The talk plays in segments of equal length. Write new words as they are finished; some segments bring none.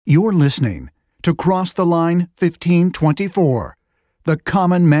You're listening to Cross the Line 1524, the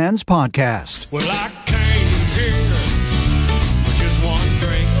Common Man's Podcast. Well, I came here for just one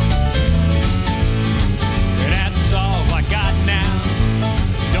drink, and that's all I got now,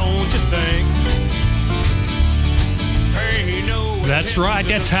 don't you think? Hey, no, That's right.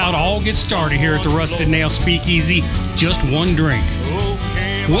 That's how it all gets started here at the Rusted Nail Speakeasy. Just one drink.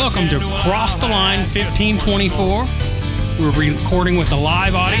 Welcome to Cross the Line 1524. We're recording with a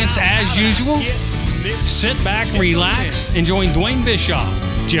live audience as usual. Sit back, relax, and join Dwayne Bischoff,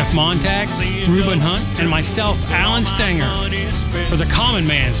 Jeff Montag, Reuben Hunt, and myself, Alan Stenger, for the Common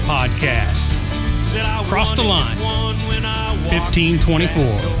Man's Podcast. Cross the Line 1524.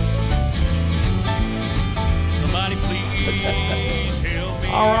 Somebody please help me.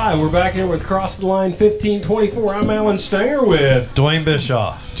 All right, we're back here with Cross the Line 1524. I'm Alan Stenger with Dwayne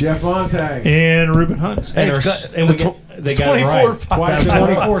Bischoff. Jeff Montag. And Reuben Hunt. and, they got it right.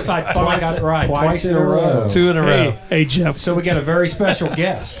 24 side. I got it right. Twice in a row. Two in a row. Hey, Jeff. So we got a very special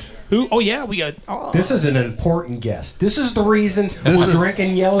guest. Who? Oh, yeah, we got. Oh. This is an important guest. This is the reason we're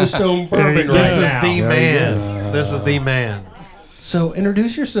drinking Yellowstone bourbon go. right This is now. the man. This is the man. So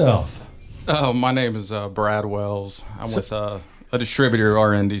introduce yourself. Oh, my name is Brad Wells. I'm with a distributor,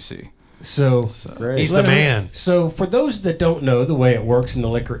 RNDC. So He's the man. So for those that don't know, the way it works in the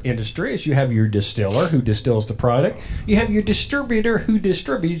liquor industry is you have your distiller who distills the product, you have your distributor who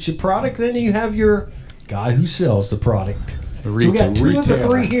distributes your product, then you have your guy who sells the product. So we got two of the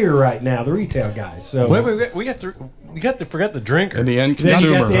three here right now, the retail guys. So Wait, we got to forget the drinker. And the end then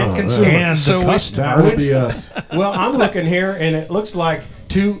you got the consumer. end consumer. And So the we- customer. That would be us. Well, I'm looking here, and it looks like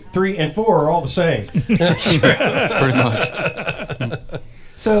 2, 3, and 4 are all the same. Pretty much.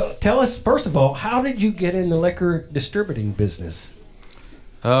 So tell us, first of all, how did you get in the liquor distributing business?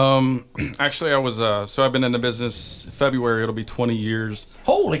 Actually, I was, so I've been in the business, February, it'll be 20 years.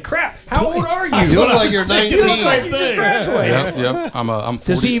 Holy crap! How old are you? You look like you're 19. You look like you just graduated. Yep. I'm 40,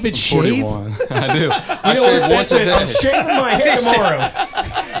 Does he even I'm 41. I do. I You know shave what? once That's a it. I'm day. shaving my head tomorrow.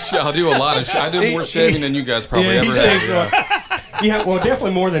 I'll do a lot of I do more shaving than you guys probably ever have. Yeah, well,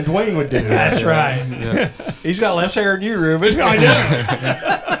 definitely more than Dwayne would do. That's right. Yeah. He's got less hair than you, Reuben. I know.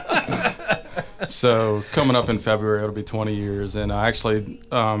 So coming up in February, it'll be 20 years, and I actually,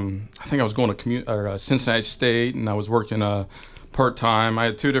 I think I was going to Cincinnati State, and I was working part time. I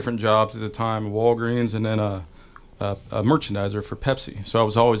had 2 different jobs at the time: Walgreens, and then a merchandiser for Pepsi. So I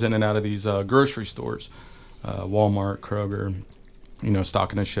was always in and out of these grocery stores, Walmart, Kroger,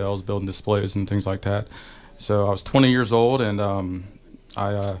 stocking the shelves, building displays, and things like that. So I was 20 years old, and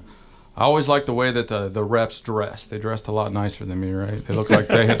I always liked the way that the reps dressed. They dressed a lot nicer than me, right? They looked like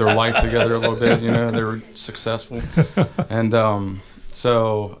they had their life together a little bit, they were successful. And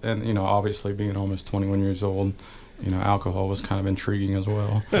obviously being almost 21 years old, alcohol was kind of intriguing as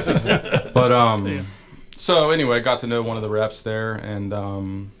well. But so anyway, I got to know one of the reps there, and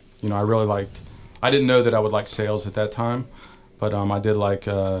I really liked. I didn't know that I would like sales at that time, but I did like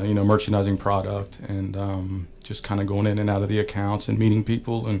merchandising product and just kind of going in and out of the accounts and meeting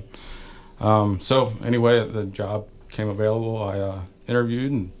people. And so anyway, the job came available. I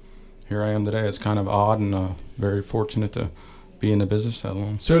interviewed, and here I am today. It's kind of odd, and very fortunate to be in the business that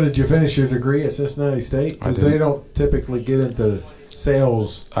long. So did you finish your degree at Cincinnati State? Because I did. they don't typically get into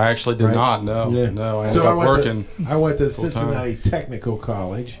sales. I actually did Right. not. No, Yeah. no. I ended up working. I went to full-time. Cincinnati Technical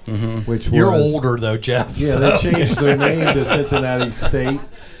College, Mhm. which was... You're older, though, Jeff. Yeah, so. they changed their name to Cincinnati State,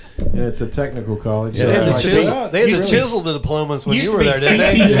 and it's a technical college. They had So to I chisel, think- they had Used to to be- chisel the diplomas when Used you to were be there, didn't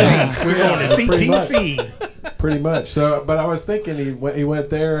they? CTC. Yeah. We're going to Pretty much. CTC. Pretty much. So, but I was thinking he went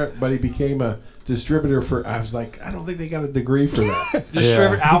there, but he became a distributor for. I was like, I don't think they got a degree for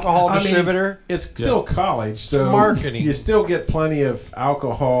that. Alcohol I mean, distributor. It's still college, so marketing. You still get plenty of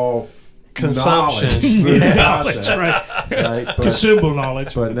alcohol Consumption. knowledge through the process, That's right. right? But, Consumable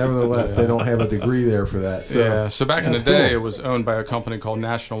knowledge. but nevertheless, they don't have a degree there for that. So, Yeah, so back in the that's day, cool. it was owned by a company called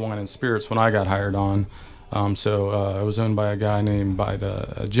National Wine and Spirits when I got hired on. It was owned by a guy named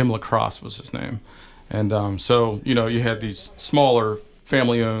Jim Lacrosse was his name. And you had these smaller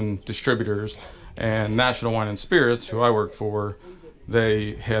family-owned distributors, and National Wine and Spirits, who I worked for,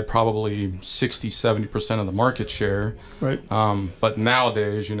 they had probably 60-70% of the market share. Right. But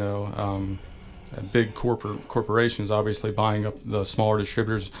nowadays, big corporations obviously buying up the smaller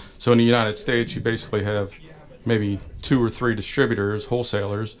distributors. So in the United States, you basically have maybe 2 or 3 distributors,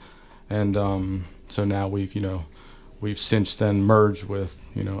 wholesalers, and so now we've since then merged with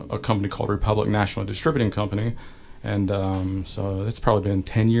a company called Republic National Distributing Company, and so it's probably been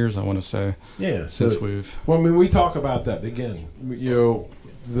 10 years, I want to say, Yeah. since So, we've. well, I mean, we talk about that again.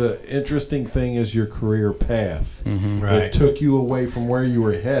 the interesting thing is your career path. Right. It took you away from where you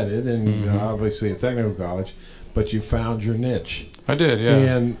were headed, and obviously a technical college, but you found your niche. I did,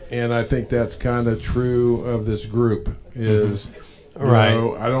 yeah. And I think that's kind of true of this group. Is Right.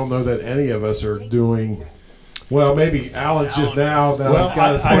 I don't know that any of us are doing. Well, maybe Alan's just now Well, he's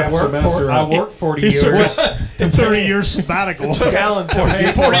got his I half semester. I worked 40 He took years. a 30-year sabbatical. Alan to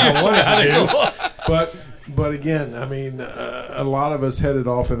pay for what I wanted to do. But again, I mean, a lot of us headed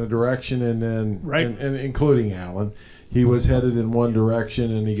off in a direction, and then, Right. and including Alan, he was headed in one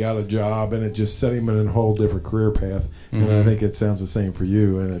direction, and he got a job, and it just set him in a whole different career path. And I think it sounds the same for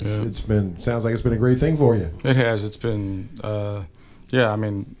you, and sounds like it's been a great thing for you. It has. It's been, I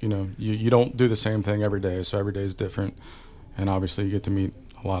mean, you don't do the same thing every day, so every day is different. And obviously you get to meet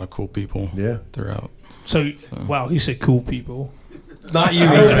a lot of cool people throughout. So, wow, he said cool people. Not you.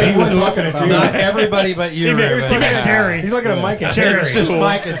 He was looking at you. Not everybody but you. He was Raven. looking at Terry. He's looking at Mike and Terry's It's just cool.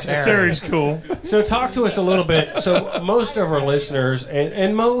 Mike and Terry. Terry's cool. So talk to us a little bit. So most of our listeners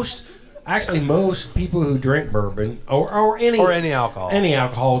and most people who drink bourbon or any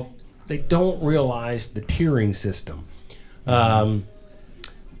alcohol, they don't realize the tiering system,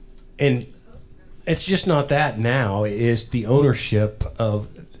 and it's just not that now. It's the ownership of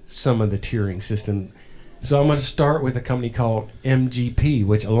some of the tiering system. So I'm going to start with a company called MGP,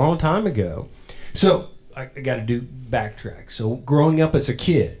 which a long time ago. So I got to do backtrack. So growing up as a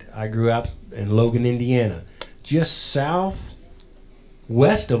kid, I grew up in Logan, Indiana. Just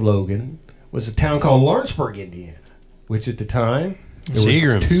southwest of Logan was a town called Lawrenceburg, Indiana, which at the time there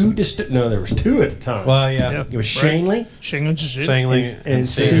Seagram's. there was two at the time. Well, yeah. It was Shangley Shingles is it. Sangling and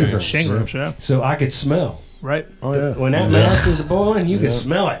Seagram's. Seagram's. Shingles, yeah. So I could smell. Right. Oh yeah. When that mouth was boiling, you could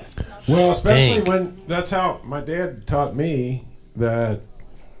smell it. Well, especially Stink. when that's how my dad taught me that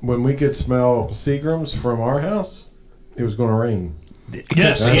when we could smell Seagram's from our house, it was going to rain.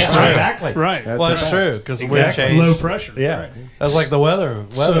 Yes. That's Yeah. true. Right. Right. That's Well, a it's fact. true because the wind Exactly. changed. Low pressure. Yeah. Right. That's like the weather.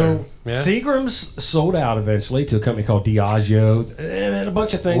 So Yeah. Seagram's sold out eventually to a company called Diageo and a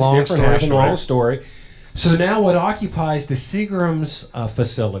bunch of things Long different story happened. short. Long story. So now what occupies the Seagram's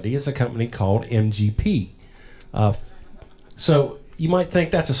facility is a company called MGP. So you might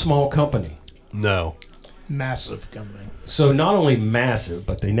think that's a small company. No. Massive company. So not only massive,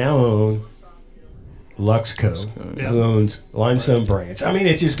 but they now own Luxco, Yeah. who owns Limestone Brands. I mean,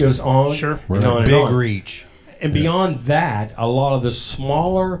 it just goes on Sure. and on and Big on. reach. And beyond that, a lot of the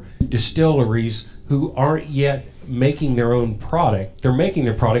smaller distilleries who aren't yet making their own product, they're making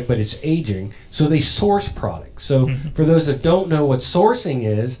their product, but it's aging, so they source product. So for those that don't know what sourcing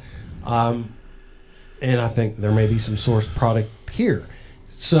is, and I think there may be some sourced product here.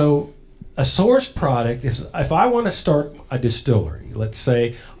 So a sourced product is, if I want to start a distillery, let's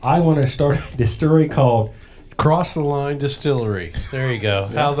say I want to start a distillery called Cross the Line Distillery. There you go.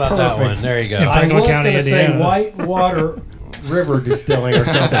 How about that Perfect. one? There you go. In Franklin I was County, going to say Indiana. Whitewater River Distilling or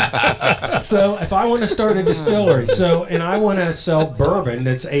something. So if I want to start a distillery, and I want to sell bourbon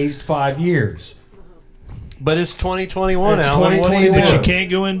that's aged 5 years. But it's 2021, It's Alan. What do you 2021. But do? you can't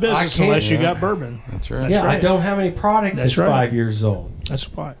go in business can't. unless you got bourbon. That's right. I right. don't have any product that's That's right. 5 years old.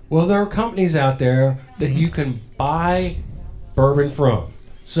 That's why. Well, there are companies out there that you can buy bourbon from.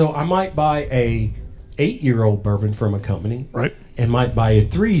 So I might buy a 8-year-old bourbon from a company, Right. and might buy a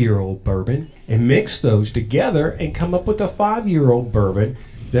 3-year-old bourbon and mix those together and come up with a 5-year-old bourbon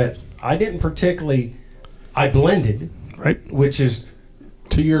that I didn't particularly, I blended, Right. which is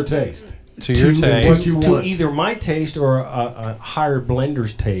To your taste. To your To taste. what you to want. either my taste or a higher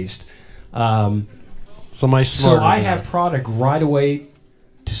blender's taste. Somebody So smarter. I than have us. product right away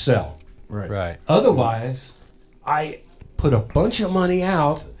to sell. Right. Otherwise, I put a bunch of money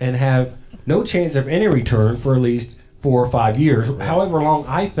out and have no chance of any return for at least 4 or 5 years, however long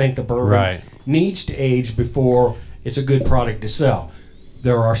I think the bourbon Right. needs to age before it's a good product to sell.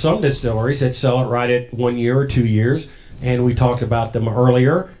 There are some distilleries that sell it right at 1 year or 2 years, and we talked about them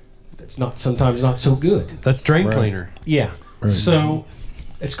earlier. It's not sometimes not so good. That's drain cleaner. Yeah. So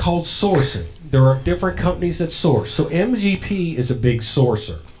it's called sourcing. There are different companies that source. So MGP is a big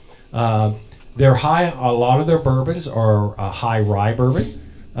sourcer. They're high. A lot of their bourbons are high rye bourbon.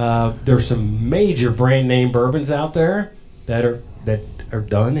 There's some major brand name bourbons out there that are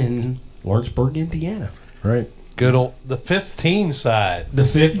done in Lawrenceburg, Indiana. Right. Good old the 15 side. The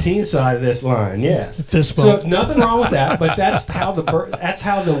 15 side of this line, yes. Fist So bump. nothing wrong with that, but that's how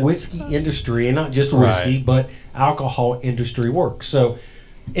the whiskey industry, and not just whiskey, Right. but alcohol industry works. So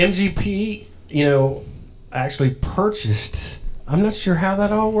MGP, actually purchased. I'm not sure how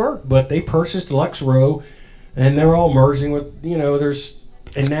that all worked, but they purchased Lux Row, and they're all merging with.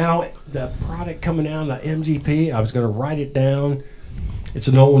 And now the product coming out of MGP. I was going to write it down. It's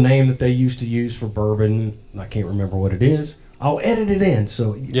an old name that they used to use for bourbon. I can't remember what it is. I'll edit it in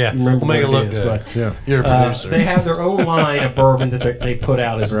so you remember we'll make what it look is. good. But, Yeah, you're a producer. they have their own line of bourbon that they put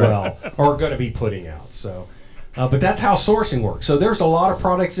out as well, or are going to be putting out. So, but that's how sourcing works. So there's a lot of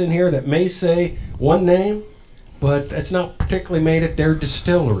products in here that may say one name, but it's not particularly made at their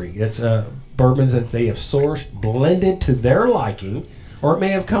distillery. It's bourbons that they have sourced, blended to their liking, or it may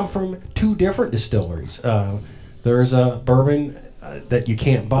have come from two different distilleries. There's a bourbon that you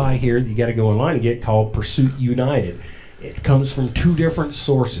can't buy here that you got to go online and get called Pursuit United. It comes from two different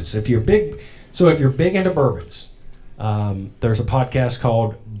sources. If you're big into bourbons, there's a podcast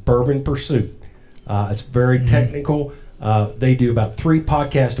called Bourbon Pursuit. It's very technical. They do about 3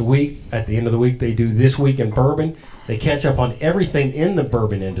 podcasts a week. At the end of the week, they do This Week in Bourbon. They catch up on everything in the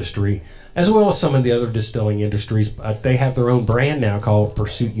bourbon industry, as well as some of the other distilling industries. They have their own brand now called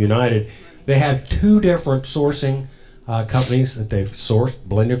Pursuit United. They have 2 different sourcing companies that they've sourced,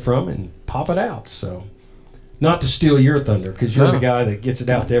 blended from, and pop it out. So, not to steal your thunder, because you're the guy that gets it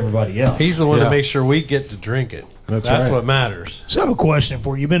out to everybody else. He's the one to make sure we get to drink it. That's right. what matters. So I have a question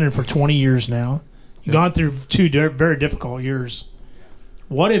for you. You've been in for 20 years now. You've gone through 2 very difficult years.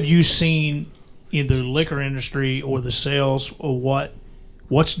 What have you seen in the liquor industry or the sales, or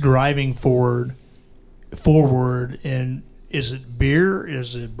what's driving forward? And is it beer?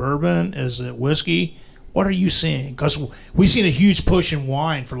 Is it bourbon? Is it whiskey? What are you seeing? Because we've seen a huge push in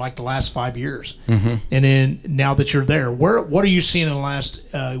wine for like the last 5 years. And then now that you're there, what are you seeing in the last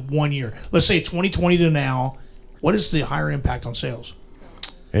 1 year? Let's say 2020 to now. What is the higher impact on sales?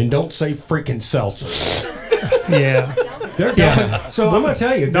 And don't say freaking seltzer. Yeah. They're dumping. So I'm going to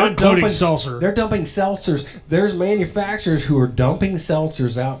tell you, Not including seltzer. They're dumping seltzers. There's manufacturers who are dumping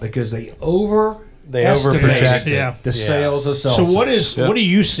seltzers out because they overestimate Yeah. the sales of seltzers. So what are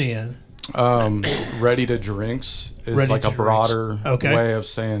you seeing? Ready to drinks is Ready like to a broader drinks. Okay. way of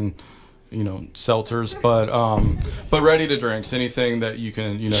saying, seltzers, but ready to drinks, anything that you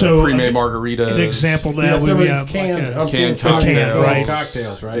can, So, pre-made margaritas. An example of that some would of be these canned canned cocktails, right.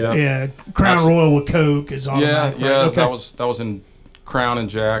 cocktails, right? Yeah. Crown Royal with Coke is on. Yeah, right? yeah, Okay. that was in Crown and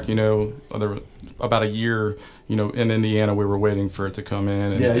Jack. There were about a year. In Indiana, we were waiting for it to come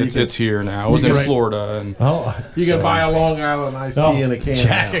in, and Yeah, it's here now. It was in Right. Florida, and You can buy a Long Island iced tea in a can.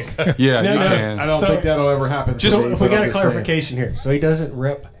 now. yeah, No, you no, can. I don't think that'll ever happen. Just to me, if we but got I'm a just saying. clarification here. So he doesn't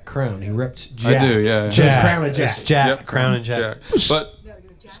rep Crown. He reps Jack. I do, yeah. So it's Crown and Jack. Jack, Yep. Crown and Jack. But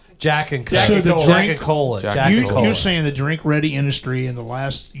Jack and So the Jack drink- and Cola. Jack Jack and and Cola. Cola. You're saying the drink ready industry in the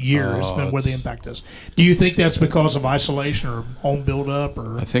last year has been where the it's- impact is. Do you think that's because of isolation or home build up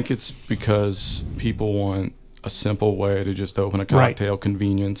or I think it's because people want a simple way to just open a Right. cocktail,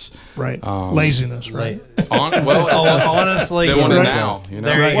 convenience. right Late. laziness, right? Honestly, they want it right. now.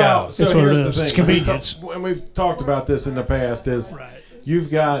 There you go. Well, so That's what it here's is. the It's thing. convenience. And we've talked about this in the past. Is Right.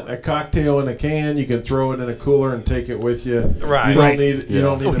 you've got a cocktail in a can. You can throw it in a cooler and take it with you. Right. You don't Right. need you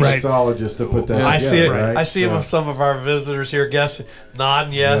don't need a Right. mixologist to put that. I together, see it. Right? I see it So- with some of our visitors here, guests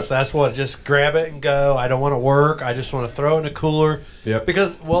nodding yes. Yep. That's what. Just grab it and go. I don't want to work. I just want to throw it in a cooler. Yep.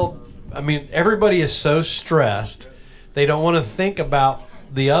 Because, everybody is so stressed, they don't want to think about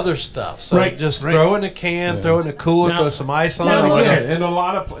the other stuff. So Right, just right. throw it in a can, throw it in a cooler, Now- throw some ice on Now it. and again, in a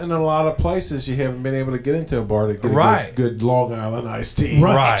lot of places, you haven't been able to get into a bar to get Right. a good Long Island iced tea.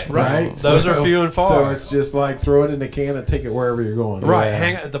 Right, Right. Those are few and far. So it's just like throw it in the can and take it wherever you're going. Right, Yeah.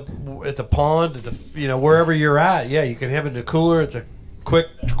 hang at the pond, at the wherever you're at. Yeah, you can have it in the cooler. It's a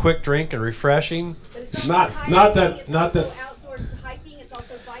quick drink and refreshing. Not that. Outdoor hiking, it's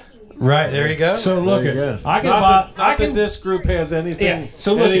also biking. Right, there you go. So look There you at go. I can not buy. that, not I can. that this group has anything. Yeah,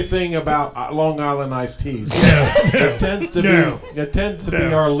 so look at- anything about Long Island iced teas. It tends to No. be. It tends to be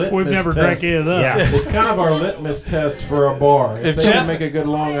our litmus. We've never test. drank any of that. Yeah. It's kind of our litmus test for a bar. If they Jeff- can make a good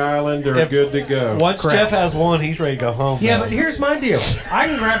Long Island, they're good to go. Once Jeff has one, he's ready to go home. Yeah, now. but here's my deal. I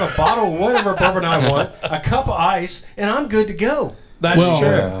can grab a bottle of whatever bourbon I want, a cup of ice, and I'm good to go. that's Well, true.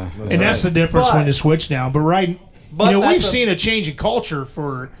 Yeah. And that's the difference But- when you switch now. But But we've that's seen a change in culture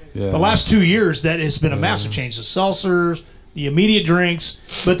for Yeah. the last 2 years. That has been a massive change. The seltzers, the immediate drinks,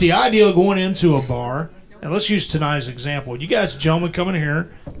 but the idea of going into a bar, and let's use tonight as an example. You guys, gentlemen, coming here,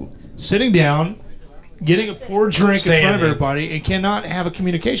 sitting down, getting a poured drink in front of Standing. everybody, and cannot have a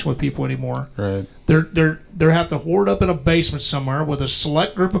communication with people anymore. Right. They're have to hoard up in a basement somewhere with a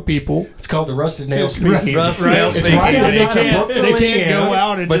select group of people. It's called the Rusted Nail Right, Speakeasy. Rusted Nail It's Speakeasy. right They outside of can't, Brookville, they can't Indiana. go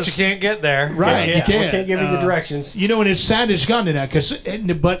out and But just you can't get there. right. Yeah, you can't. we can't give you the directions. And it's sad it's gotten to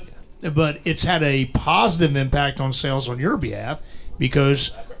that but it's had a positive impact on sales on your behalf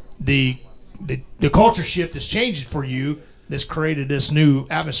because the culture shift is changing for you. That's created this new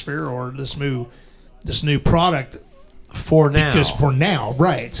atmosphere or this new product For now. Because for now,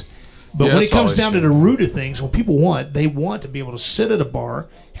 right. But Yeah, when it that's comes always down to true. the root of things, what people want, they want to be able to sit at a bar,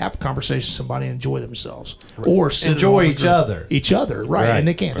 have a conversation with somebody, and enjoy themselves, or sit Enjoy at each other. each other, right? Right, And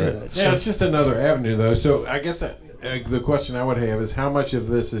they can't right. do that. Yeah, So, it's just another avenue, though. So I guess the question I would have is how much of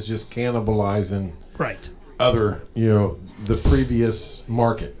this is just cannibalizing right. other, the previous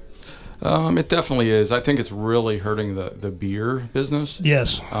market? It definitely is. I think it's really hurting the beer business.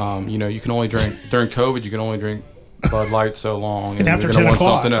 Yes. You can only drink during COVID. You can only drink Bud Light so long, And after you're 10 gonna want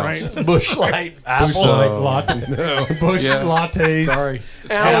o'clock, something else. right? Bush Light apple. Bush Yeah. lattes. Sorry.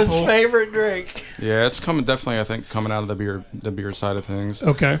 Alan's favorite drink. Yeah, it's coming definitely. I think coming out of the beer side of things.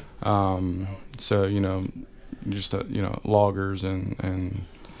 Okay. So just lagers and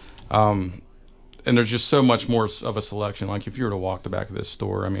there's just so much more of a selection. Like if you were to walk the back of this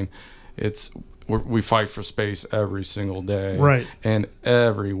store, I mean, we fight for space every single day, Right. And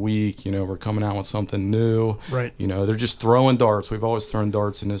every week, we're coming out with something new, Right. They're just throwing darts. We've always thrown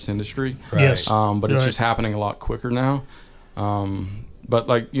darts in this industry, Yes. but it's Right. just happening a lot quicker now. But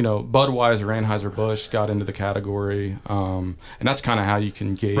Budweiser, Anheuser-Busch got into the category, and that's kind of how you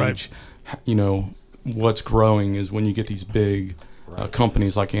can gauge, Right. What's growing is when you get these big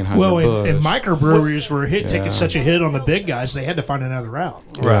companies like Anheuser-Busch. Well, and microbreweries were taking Yeah. such a hit on the big guys, they had to find another route.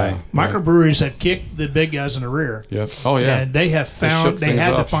 Right. Microbreweries have kicked the big guys in the rear. Yep. Oh yeah. And they have found shook they things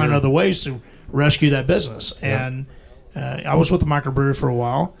had to up, find sure. other ways to rescue that business. And I was with the microbrewery for a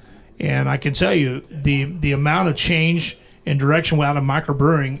while, and I can tell you the amount of change and direction out of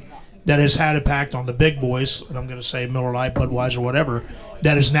microbrewing that has had impact on the big boys, and I'm going to say Miller Lite, Budweiser, whatever,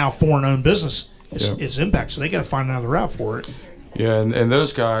 that is now foreign-owned business. It's impact, so they got to find another route for it. Yeah, and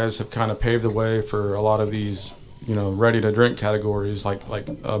those guys have kind of paved the way for a lot of these, ready-to-drink categories like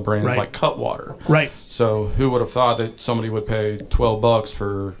brands Right. like Cutwater. Right. So who would have thought that somebody would pay $12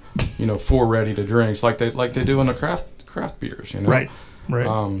 for, 4 ready-to-drinks like they do in the craft beers, Right.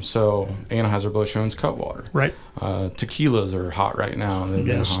 Right. So Anheuser-Busch owns Cutwater. Right. Tequilas are hot right now. They've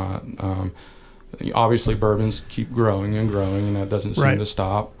Yes. been hot. Obviously, bourbons keep growing and growing, and that doesn't seem Right. to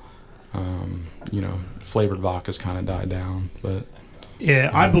stop. Flavored vodka's kind of died down, but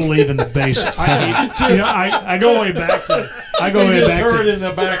Yeah, I believe in the base. I go way back to. I go way just back heard to. in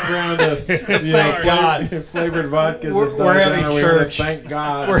the background of Thank God. flavored vodkas. We're having church. Thank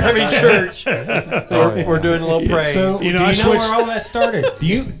God. We're having church. We're doing a little praying. So You know, do I you know switched- where all that started? Do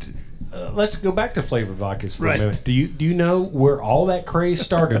you? Let's go back to flavored vodkas for Right. a minute. Do you know where all that craze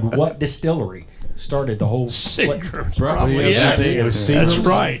started? What distillery started the whole? Seagram's, Probably, probably, yes. yes. It was That's Seagram's.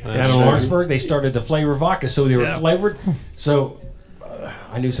 right. Down in Lawrenceburg, they started the flavored vodka, so they were Yeah. flavored. So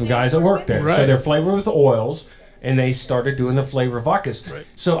I knew some guys that worked there, so Right. they're flavored with oils, and they started doing the flavored vodkas. Right.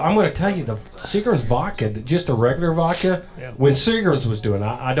 So I'm going to tell you, the Seagram's vodka, just a regular vodka, Yeah. when Seagram's was doing,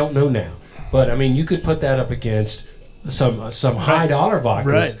 I don't know now, but I mean, you could put that up against some high dollar vodkas,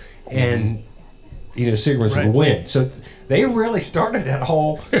 Right. and Seagram's Right. would win. So they really started that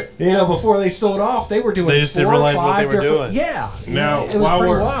whole, before they sold off, they were doing. They just didn't 4 or realize what 5 they were different- doing. Yeah. Now, it was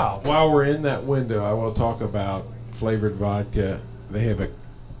pretty wild. while we're in that window, I will talk about flavored vodka. They have a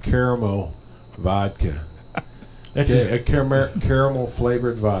caramel vodka. That's Okay, a caramel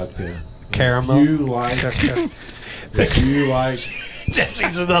flavored vodka. Caramel? If you like,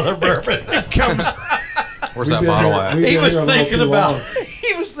 Jesse's another bourbon. Comes. where's that bottle at? We've He been was here a little thinking too about. long.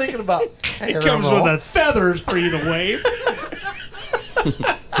 He was thinking about. It comes with the feathers for you to wave.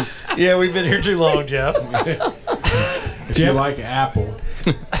 Yeah, we've been here too long, Jeff. If you like apple,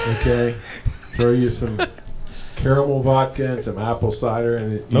 okay, throw you some caramel vodka and some apple cider,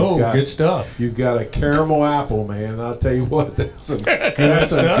 and good stuff. You've got a caramel apple, man. I'll tell you what, that's some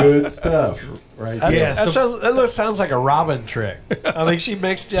good stuff, right That's, there. that sounds like a Robin trick. I think she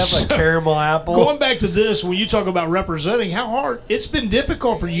makes Jeff a caramel apple. Going back to this, when you talk about representing, how hard it's been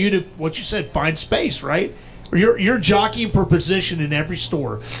difficult for you to, what you said, find space, right? You're jockeying for position in every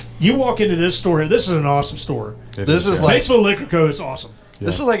store. You walk into this store here. This is an awesome store. This is like Batesville Liquor Co. is awesome.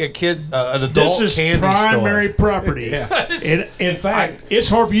 this is like a kid, an adult This is candy primary store. property. And In fact, it's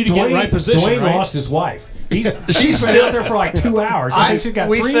hard for you to get Dwayne, right position. Dwayne right? lost his wife. She's been out there for like 2 hours. I think she's got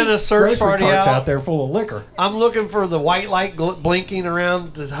we 3 sent a search grocery party carts out. out there full of liquor. I'm looking for the white light blinking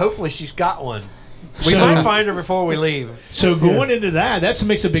around. Hopefully, she's got one. We So- might find her before we leave. So going into that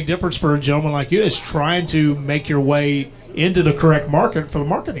makes a big difference for a gentleman like you that's trying to make your way into the correct market for the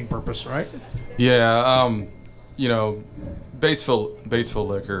marketing purpose, right? Yeah, Batesville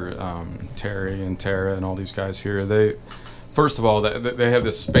Liquor, Terry and Tara and all these guys here. They, first of all, they have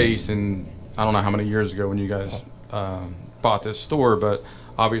this space, and I don't know how many years ago when you guys bought this store, but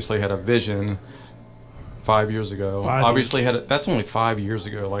obviously had a vision 5 years ago. 5 Obviously, that's only 5 years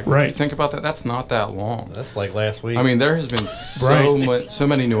ago. Like, if Right. you think about that, that's not that long. That's like last week. I mean, there has been so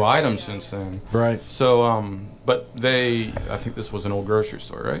many new items since then. Right. So, but I think this was an old grocery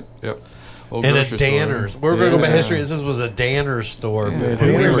store, right? Yep. Old and a grocery store. Danner's. We're going to go by history. This was a Danner's store. Yeah,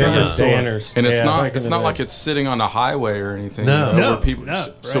 Who Danner's, remembers yeah. Danner's? And it's Yeah, not back in it's the not day. like it's sitting on the highway or anything. No. you know, No, where people, no,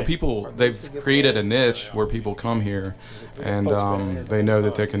 so right. people, they've created a niche where people come here, and they know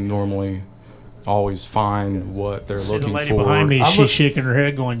that they can normally always find what they're See, the looking lady for. behind me, I'm she's a- shaking her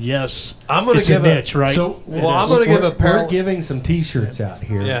head, going, "Yes, I'm going it's to a give niche, right?" So, Well, I'm going to give a we're parallel. giving some T-shirts out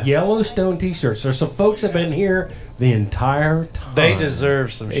here. Yes. Yellowstone T-shirts. There's some folks that have been here the entire time. They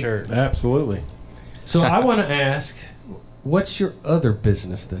deserve some shirts. Absolutely. So I want to ask, what's your other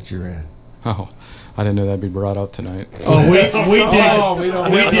business that you're in? Oh, I didn't know that'd be brought up tonight. oh, we dig, we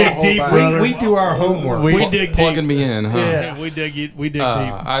don't we have dig the deep, whole brother. We do our homework. We dig Plugging deep. me in, huh? Yeah, we dig deep.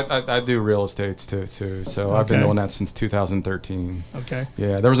 I do real estate too. So I've been Okay. doing that since 2013. Okay.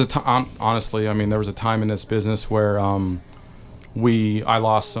 Yeah, there was a time. Honestly, I mean, there was a time in this business where I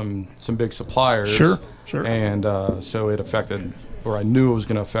lost some big suppliers. Sure. And so it affected, or I knew it was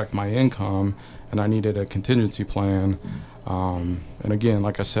going to affect my income, and I needed a contingency plan. And again,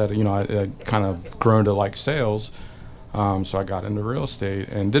 like I said, you know, I kind of grown to like sales, so I got into real estate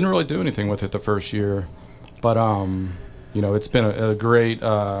and didn't really do anything with it the first year. But you know, it's been a great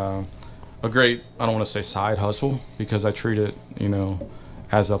I don't want to say side hustle, because I treat it, you know,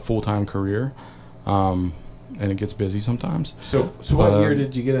 as a full-time career, and it gets busy sometimes. So what year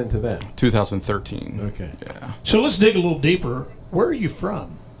did you get into that? 2013. Okay. Yeah, So let's dig a little deeper. Where are you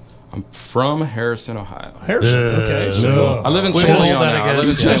from? I'm from Harrison, Ohio. Harrison. Okay. So I live in We San hold Leon that now. I live in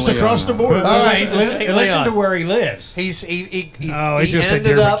against San just Leon across the now. board. All right, Listen, St. listen Leon. to where he lives. He Oh, he's gonna say ended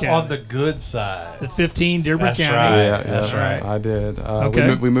Dearborn up County. on the good side. The 15 Dearborn That's County. right. Yeah, That's right. I did.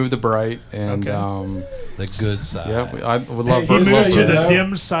 Okay. We moved to Bright, and Okay. The good side. yeah, I would love He He love moved to you the know,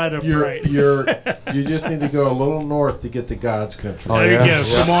 dim side of Bright. You just need to go a little north to get to God's country. Oh, There yeah. you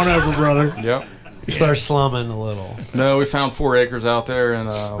go. Come on over, brother. Yep. Start slumming a little. No, we found 4 acres out there, and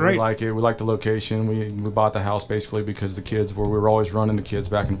Great. we like it. We like the location. We bought the house basically because we were always running the kids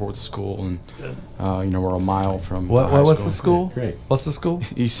back and forth to school, and you know, we're a mile from high What's the school? Great. What's the school?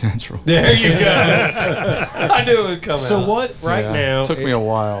 East Central. There you go. I knew it would come So out. what right Yeah. now? It took me a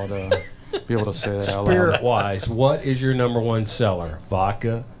while to be able to say that out loud. Spirit-wise, what is your number one seller?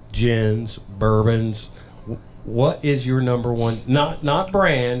 Vodka, gins, bourbons. What is your number one? Not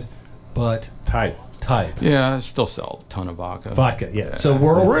brand, but type. Yeah, I still sell a ton of vodka. Vodka, yeah. So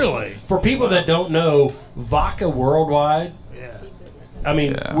Really? for people that don't know, vodka worldwide. Yeah. I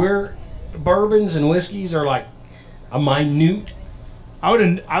mean, Yeah. we're bourbons and whiskeys are like a minute I would have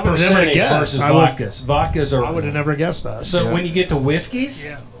never percentage guessed. versus I would vodkas are. have never guessed that. So Yeah. when you get to whiskeys,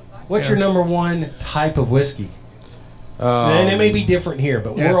 Yeah. what's Yeah. your number one type of whiskey? And it may be different here,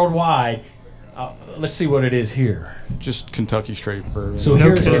 but Yeah. worldwide, let's see what it is here. just Kentucky straight bourbon. So No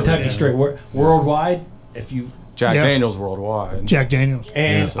here's kidding. Kentucky Yeah. Straight. Worldwide, if you Jack Yeah. Daniels worldwide. Jack Daniels.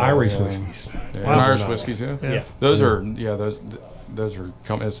 and So, Irish yeah. whiskeys. Yeah, Wow. and Irish whiskeys, yeah. Yeah. Those are those are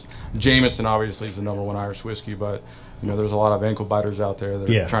it's Jameson obviously is the number one Irish whiskey, but you know there's a lot of ankle biters out there that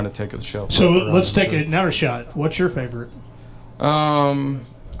are Yeah. trying to take the shelf. So around let's take them, another shot. What's your favorite?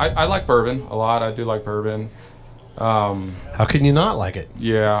 I like bourbon a lot. I do like bourbon. How can you not like it?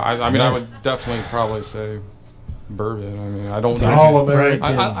 Yeah, I mean I would definitely probably say bourbon. I mean I don't It's drink. all American.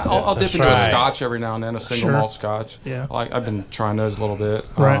 I'll dip That's into a right. scotch every now and then, a single Sure. malt scotch. Yeah. I've been trying those a little bit.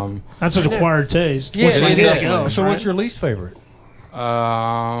 Right. That's an acquired taste. Yeah, What's it like is. anything Definitely. else, So right? what's your least favorite?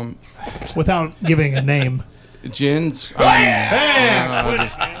 Without giving a name. Gins. Just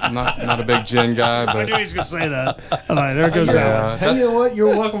not a big gin guy, I knew he but was going to say that. All right, there goes that yeah, one. Hey, you know what? You're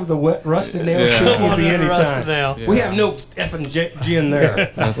welcome to the Rusted Nail Yeah. Speakeasy anytime. Now. Yeah. We have no effing gin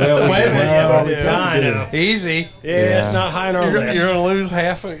there. Well, Wait a minute, I know. Easy. Yeah, Yeah. it's not high on our You're list. gonna lose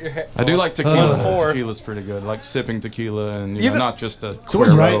half of your. I do like tequila. Fourth. Tequila's pretty good. Like sipping tequila and You know, know- not just a. So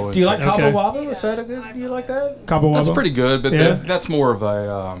what's Cuervo right? and Do you like Okay. Cabo Wabo? Is that a good? Do you like that? Cabo Wabo. That's pretty good, but Yeah. that's more of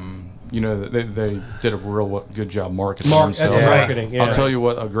a. You know, they did a real good job marketing That's themselves. marketing. Yeah. I'll tell you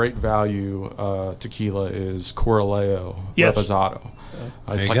what a great value tequila is Corraleo Yes. Reposado.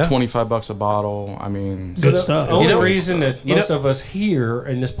 It's you like go. $25 a bottle. I mean, Good The stuff. only You know- reason that you most know- of us here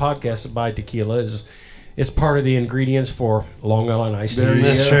in this podcast buy tequila is it's part of the ingredients for Long Island iced tea.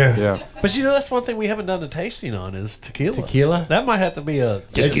 That's true. yeah. But you know that's one thing we haven't done a tasting on is tequila. Tequila? That might have to be a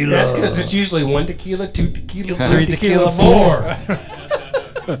Tequila. That's because it's usually 1 tequila, 2 tequila, 3 Three tequila, tequila, 4.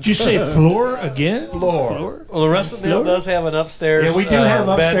 Did you say floor again? Floor. Well, the rest of the deal does have an upstairs. Yeah, we do have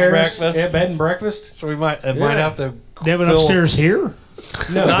bed and upstairs breakfast. bed and breakfast. So we might Yeah. have to. They have an fill- upstairs here?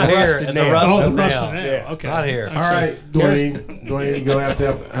 No, Not the here. rusted In the nail. rusted Oh, the nail. rusted nail. Yeah. Okay. Not here. All right, Dwayne, you're going to have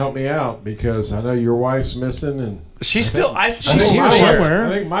to help me out because I know your wife's missing, and She's still. I I still think, see here my, her. somewhere. I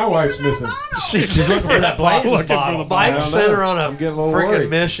think my wife's missing. She's looking for that Looking for the Mike I don't sent know. her on a I'm getting a little freaking worried.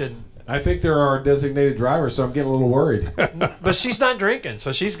 mission, I think there are designated drivers, so I'm getting a little worried. but she's not drinking,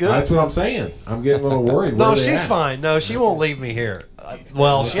 so she's good. That's what I'm saying. I'm getting a little worried. No, Where they she's at? fine. No, she won't leave me here.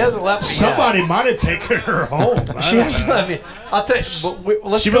 Well, she hasn't left me Somebody might have taken her home. yet. She hasn't left me. I'll tell you. But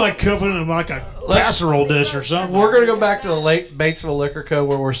let's She'd go. be like cooking in like a casserole dish or something. We're gonna go back to the late Batesville Liquor Co.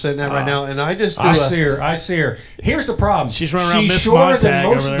 where we're sitting at right now, and I just do I see her. I see her. Here's the problem. She's running around She's Miss shorter than Montag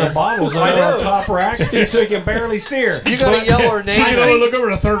most over of there. the bottles on I know. our top rack, so you can barely see her. You gotta yell her name. She can only look over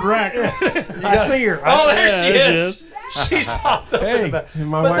the third rack. I see her. Oh, I there she there she is. She's popped up. in the Hey, back. and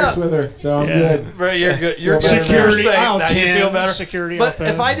my But wife's no. with her, so I'm Yeah. good. Right, you're good. You're Feel good. better Security You're safe. aisle Now you 10. feel better. Security But aisle 10.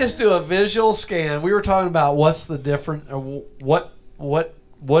 if I just do a visual scan, we were talking about what's the different, or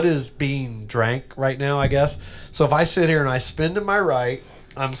what is being drank right now, I guess. So if I sit here and I spin to my right,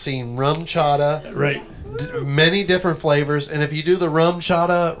 I'm seeing rum chata, Right. many different flavors. And if you do the rum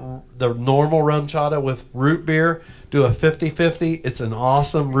chata, the normal rum chata with root beer, do a 50-50. It's an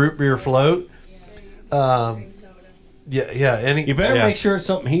awesome root beer float. Yeah. Any You better yeah. make sure it's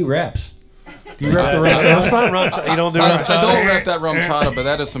something he reps. Do you rep the rum? That's not rum chata. You don't do I rum chata. don't rep that rum chata, but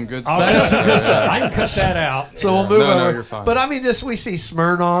that is some good stuff. That is some good stuff. I can cut that out. So we'll move No, over. you're fine. But I mean, just we see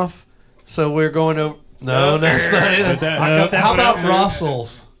Smirnoff. So we're going to. No, that's not it. How about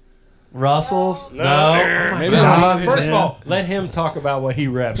Russell's? Russell's? No. Maybe First of all, let him talk about what he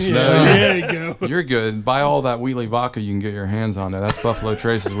reps. No, There you go. you're good. Buy all that wheelie vodka you can get your hands on there. That's Buffalo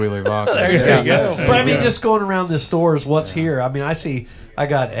Trace's wheelie vodka. There you go. But I mean, just going around the stores, what's here? I mean, I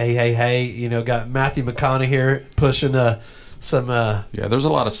got hey, you know, got Matthew McConaughey here pushing some. Yeah, there's a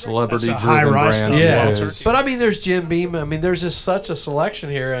lot of That's a celebrity-driven high-rise brands. stuff. Yeah, these days. but I mean, there's Jim Beam. I mean, there's just such a selection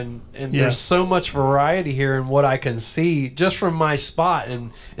here, and Yeah. there's so much variety here in what I can see just from my spot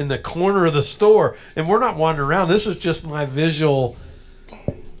and in the corner of the store. And we're not wandering around. This is just my visual.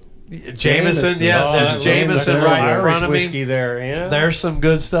 Jameson, yeah. Oh, There's Jameson that right in Irish front of whiskey me. there. Yeah. There's some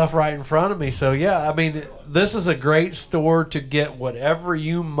good stuff right in front of me. So yeah, I mean, this is a great store to get whatever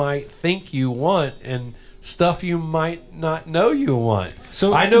you might think you want and stuff you might not know you want.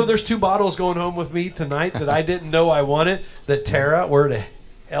 So- I know there's 2 bottles going home with me tonight that I didn't know I wanted. That Tara, where the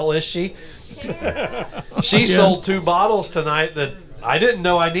hell is she? She sold 2 bottles tonight that I didn't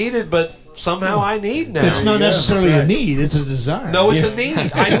know I needed, but somehow I need now. It's not necessarily that's a right. need; it's a desire. No, it's a need.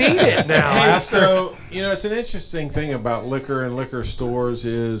 I need it now. Hey, after so it's an interesting thing about liquor and liquor stores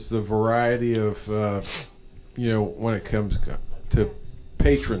is the variety of when it comes to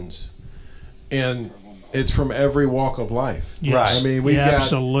patrons, and it's from every walk of life. Yes. I mean, we've got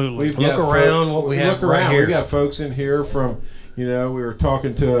absolutely. We've Look got around what we have look right around. here. We got folks in here from we were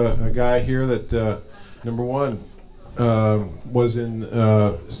talking to a guy here that number one was in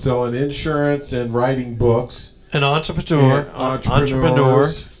selling insurance and writing books. an entrepreneur, And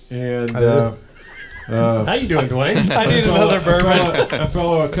entrepreneurs. And How you doing, Dwayne? I need another bourbon. a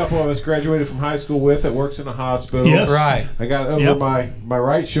fellow a couple of us graduated from high school with that works in a hospital. Yes. Right. I got over Yep. my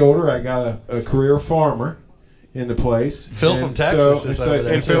right shoulder. I got a career farmer into place. Phil from Texas is over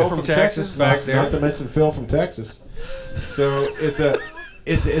there, and too. Phil from Texas back not, there. Not to mention Phil from Texas. So it's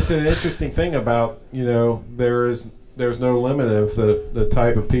an interesting thing about there's no limit of the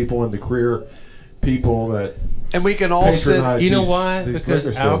type of people and the career people that And we can all sit. patronize. You know these- why? these Because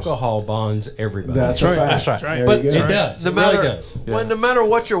liquor stores. alcohol bonds everybody. That's right. a fact. That's right. There But you go. it does. No It matter, really does. well, no matter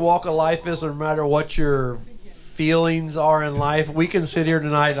what your walk of life is, or no matter what your feelings are in life, we can sit here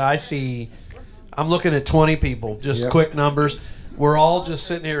tonight. And I'm looking at 20 people, just Yep. quick numbers. We're all just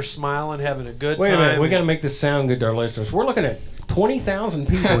sitting here smiling, having a good Wait time. a minute. We got to make this sound good to our listeners. We're looking at 20,000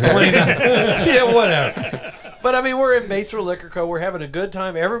 people here. Yeah, whatever. But I mean, we're in Batesville Liquor Co. We're having a good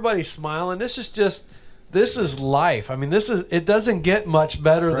time. Everybody's smiling. This is life. I mean, it doesn't get much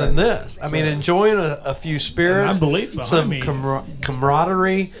better than this. I mean, enjoying a few spirits, And I believe behind some me.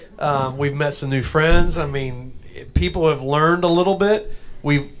 camaraderie. We've met some new friends. I mean, people have learned a little bit.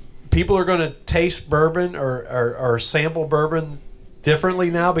 People are going to taste bourbon or sample bourbon differently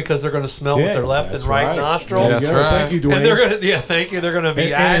now because they're going to smell with their left and That's right right. nostril. Yeah, that's right. Thank you, Dwayne. And they're going to, thank you. They're going to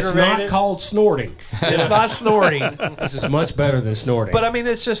be And it's aggravated. not called snorting. It's not snorting. This is much better than snorting. But I mean,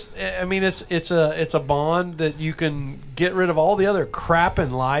 it's just. I mean, it's a bond that you can get rid of all the other crap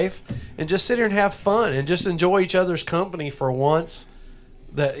in life and just sit here and have fun and just enjoy each other's company for once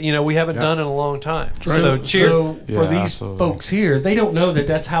that we haven't done in a long time. So cheers. So for Yeah, these absolutely. folks here, they don't know that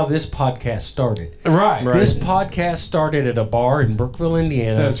that's how this podcast started. Right. This podcast started at a bar in Brookville,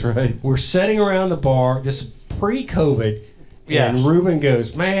 Indiana. That's right. We're sitting around the bar. This is pre-COVID Yes. And Ruben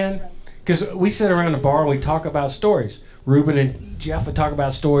goes, man, because we sit around the bar and we talk about stories. Ruben and Jeff would talk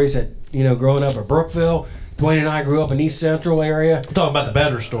about stories that, growing up at Brookville. Dwayne and I grew up in East Central area. Talking about the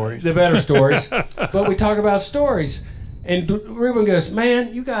better stories. The better stories. But we talk about stories. And Ruben goes,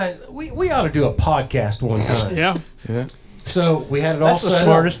 man, you guys, we ought to do a podcast one time. Yeah. Yeah. So we had it all That's the set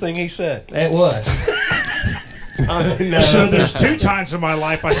smartest up. thing he said. It was. No. So there's 2 times in my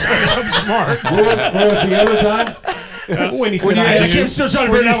life I said something smart. What was the other time? When he said, I do. I'm still trying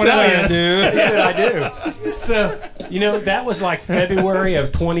to When figure he out what said, I I do. do. He said, I do. So, that was like February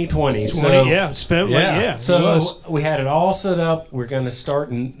of 2020. So, Yeah, it's February. Yeah. it So was. we had it all set up. We're going to start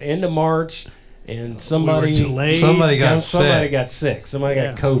in end of March, and We somebody were delayed. Somebody got somebody sick. got sick. Somebody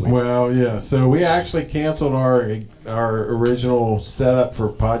Yeah. got COVID. Well, yeah. So we actually canceled our original setup for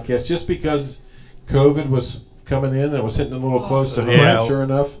podcast just because COVID was coming in and it was hitting a little close to home. Yeah. Sure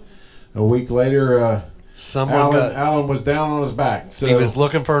enough, a week later, Someone got. Alan was down on his back. So He was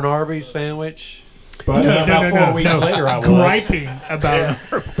looking for an Arby's sandwich. but, No, about 4 weeks later, I was. griping about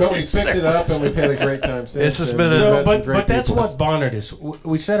but we picked it up and we've had a great time since. This has and been we've a- met So, some but great that's people. what Bonnet is.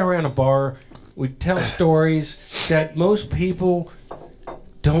 We sit around a bar, we tell stories that most people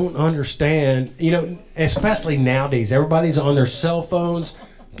don't understand. Especially nowadays, everybody's on their cell phones,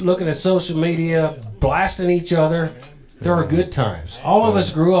 looking at social media, blasting each other. There are good times. All of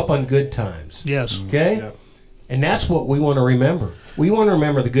us grew up on good times. Yes. Okay? Yep. And that's what we want to remember. We want to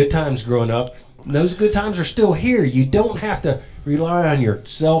remember the good times growing up. And those good times are still here. You don't have to rely on your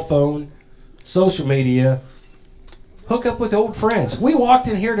cell phone, social media. Hook up with old friends. We walked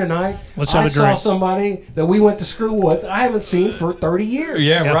in here tonight. Let's have I a drink. saw somebody that we went to school with I haven't seen for 30 years.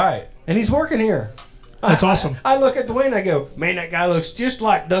 Yeah, right. And he's working here. That's awesome. I look at Dwayne, I go, man, that guy looks just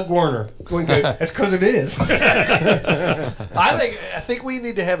like Doug Warner. Dwayne goes, that's because it is. I think we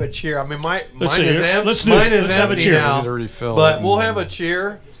need to have a cheer. I mean, mine see is here. empty. Let's do it. Mine is Let's have a empty cheer. now. Need to refill But it. we'll have a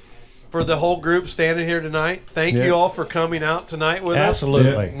cheer for the whole group standing here tonight. Thank Yeah. you all for coming out tonight with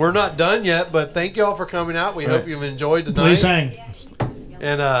Absolutely. us. We're not done yet, but thank you all for coming out. We hope you've enjoyed tonight. Please hang.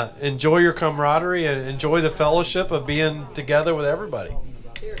 And enjoy your camaraderie and enjoy the fellowship of being together with everybody.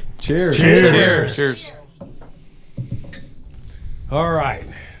 Cheers. Cheers. Cheers. All right.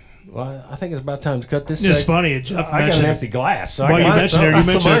 Well, I think it's about time to cut this. It's segment. funny. Jeff I got mentioned an empty glass. So Well, I you got mentioned there. You Some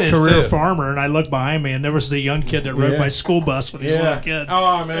mentioned mine a is career too. farmer, and I looked behind me, and there was the young kid that rode Yeah. my school bus when he was a Yeah. little kid.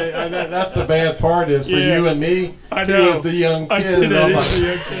 Oh man, that's the bad part is for Yeah. you and me. I He know. was the young kid. I see and that. I'm He's like,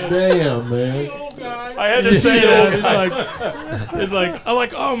 the young kid. damn, man. I had to say that. It's like, I'm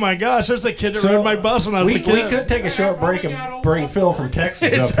like, oh my gosh, there's a kid that rode my bus when I was we a kid. could take a short break and bring Phil from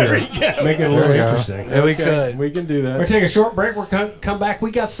Texas up There here. you go. Make it a little There you go. interesting. Yeah, we could. We can do We're that. taking a short break. We're come back. We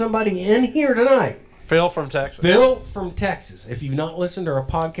got somebody in here tonight. Phil from Texas. Phil from Texas. If you've not listened to our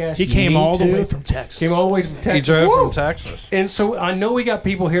podcast, He you came need all the to. way from Texas. Came all the way from Texas. He drove Woo! from Texas. And so I know we got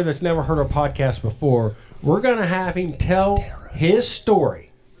people here that's never heard our podcast before. We're going to have him tell his story.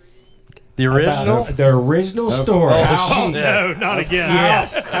 The original? About the original story. Oh, no, not again.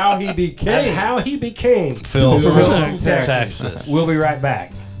 Yes. How he became. And how he became Phil from from Texas. We'll be right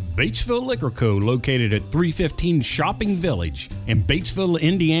back. Batesville Liquor Co., located at 315 Shopping Village in Batesville,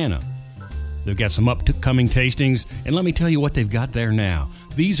 Indiana. They've got some upcoming tastings, and let me tell you what they've got there now.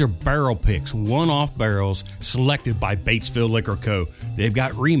 These are barrel picks, one-off barrels selected by Batesville Liquor Co. They've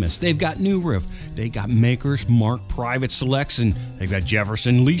got Remus, they've got New Riff, they got Makers, Mark Private Selection, they've got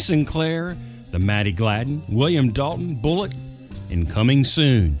Jefferson, Lee Sinclair, the Matty Gladden, William Dalton, Bullet, and coming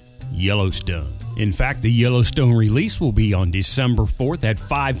soon, Yellowstone. In fact, the Yellowstone release will be on December 4th at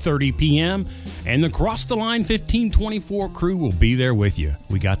 5:30 p.m., and the Cross the Line 1524 crew will be there with you.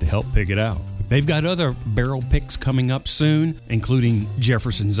 We got to help pick it out. They've got other barrel picks coming up soon, including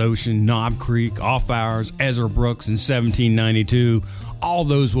Jefferson's Ocean, Knob Creek, Off Hours, Ezra Brooks, and 1792. All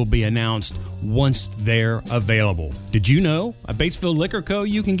those will be announced once they're available. Did you know at Batesville Liquor Co.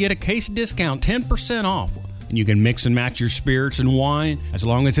 you can get a case discount, 10% off? And you can mix and match your spirits and wine as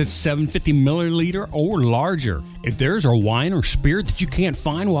long as it's 750 milliliter or larger. If there's a wine or spirit that you can't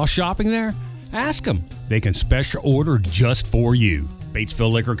find while shopping there, ask them. They can special order just for you.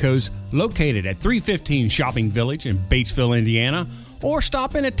 Batesville Liquor Co.'s located at 315 Shopping Village in Batesville, Indiana, or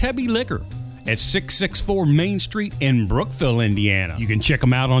stop in at Tebby Liquor at 664 Main Street in Brookville, Indiana. You can check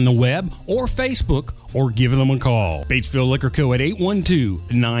them out on the web or Facebook or give them a call. Batesville Liquor Co. at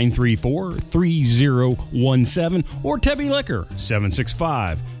 812-934-3017 or Tebby Liquor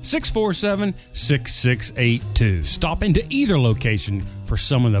 765-647-6682. Stop into either location for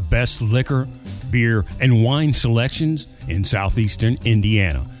some of the best liquor, beer, and wine selections in southeastern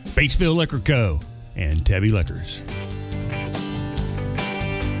Indiana. Batesville Liquor Co. and Tebby Liquors.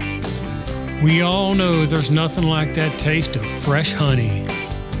 We all know there's nothing like that taste of fresh honey.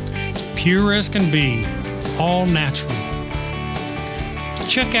 It's pure as can be, all natural.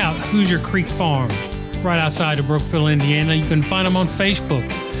 Check out Hoosier Creek Farm, right outside of Brookville, Indiana. You can find them on Facebook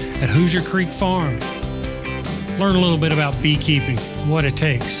at Hoosier Creek Farm. Learn a little bit about beekeeping, what it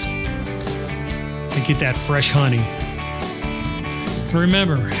takes to get that fresh honey. And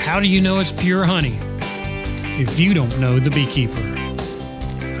remember, how do you know it's pure honey if you don't know the beekeeper?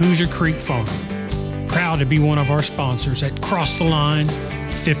 Hoosier Creek Farm, proud to be one of our sponsors at Cross the Line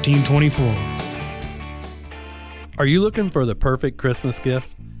 1524. Are you looking for the perfect Christmas gift?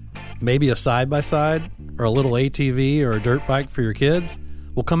 Maybe a side-by-side or a little ATV or a dirt bike for your kids?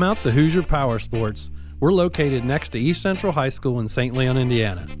 Well, come out to Hoosier Power Sports. We're located next to East Central High School in St. Leon,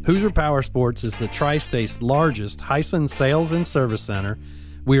 Indiana. Hoosier Power Sports is the Tri-State's largest Hisense sales and service center.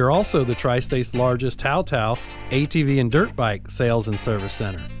 We are also the Tri-State's largest Taotao ATV and dirt bike sales and service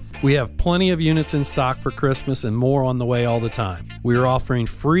center. We have plenty of units in stock for Christmas and more on the way all the time. We are offering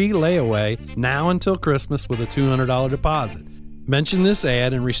free layaway now until Christmas with a $200 deposit. Mention this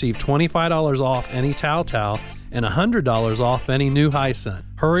ad and receive $25 off any Taotao and $100 off any new Hisense.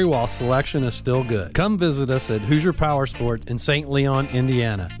 Hurry while selection is still good. Come visit us at Hoosier Power Sports in St. Leon,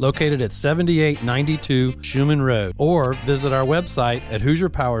 Indiana, located at 7892 Schumann Road, or visit our website at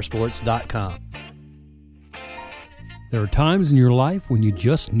HoosierPowersports.com. There are times in your life when you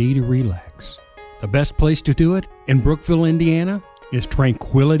just need to relax. The best place to do it in Brookville, Indiana is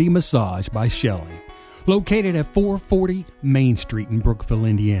Tranquility Massage by Shelley, located at 440 Main Street in Brookville,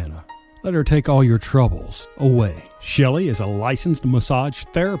 Indiana. Let her take all your troubles away. Shelley is a licensed massage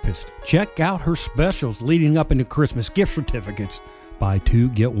therapist. Check out her specials leading up into Christmas gift certificates. Buy 2,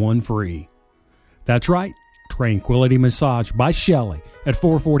 get 1 free. That's right, Tranquility Massage by Shelley at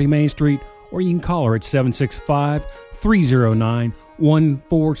 440 Main Street, or you can call her at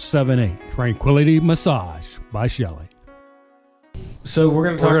 765-309-1478. Tranquility Massage by Shelley. So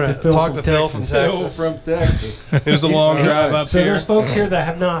we're going to talk to Phil from Texas. From Texas. It was a long drive up So here. there's folks here that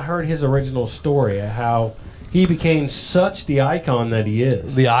have not heard his original story of how he became such the icon that he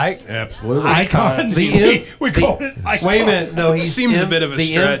is. The Ike? Absolutely. Icon. We call it icon. Wait a minute. No, he Seems a bit of a the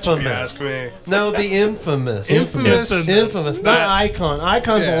stretch, if you infamous. ask me. No, the infamous. Infamous. Not icon.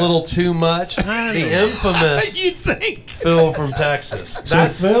 Icon's a little too much. The infamous You think? Phil from Texas. So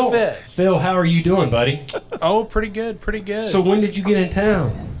That's Phil, how are you doing, buddy? Oh, pretty good, pretty good. So when did you get in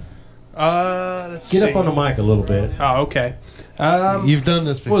town? Let's Get see. up on the mic a little bit. Oh, okay. You've done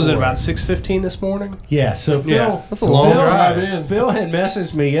this before. What was it, about 6:15 this morning? Yeah, so Phil, Yeah. That's a long drive. Phil had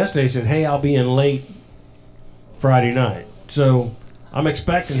messaged me yesterday, said, hey, I'll be in late Friday night. So I'm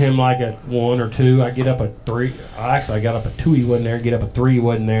expecting him like at 1 or 2. I get up at 3. Actually, I got up at 2, he wasn't there. Get up at 3, he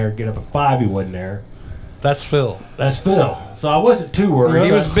wasn't there. Get up at 5, he wasn't there. That's Phil. That's Phil. So I wasn't too worried.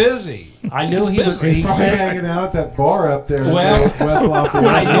 He was busy. I knew he was. He's probably hanging out at that bar up there. Well, West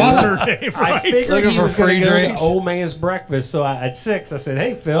Lafayette. What's her name? I figured Looking he for was going free to go drinks. to Old Man's Breakfast. So at 6, I said,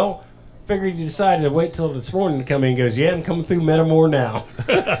 hey, Phil, figured you decided to wait till this morning to come in. He goes, yeah, I'm coming through Metamore now.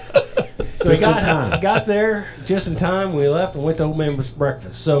 So he got there just in time. We left and went to Old Man's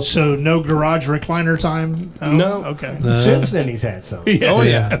Breakfast. So So no garage recliner time? Oh, No. Okay. since then, he's had some. Yes. Oh,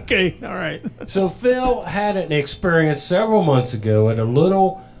 yeah. Okay. All right. So Phil had an experience several months ago at a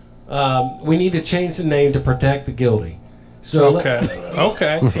little. We need to change the name to protect the guilty. So Okay.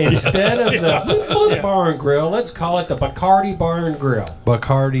 Okay. instead of the Bar and Grill, let's call it the Bacardi Bar and Grill.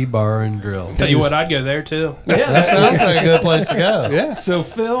 Bacardi Bar and Grill. Tell you what, I'd go there too. Yeah, That sounds like a good place to go. Yeah. So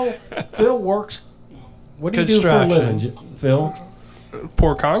Phil works. What do you do for a Construction. living, Phil?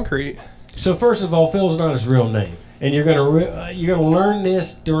 Pour concrete. So first of all, Phil's not his real name, and you're gonna learn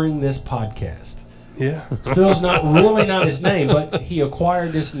this during this podcast. Yeah. Phil's not his name, but he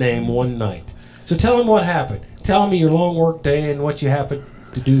acquired this name one night. So tell him what happened. Tell him your long work day and what you happened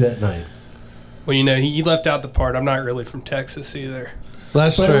to do that night. Well, you know, he left out the part. I'm not really from Texas either.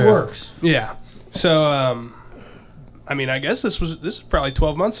 That's But true. it works. Yeah. So, I mean, I guess this is probably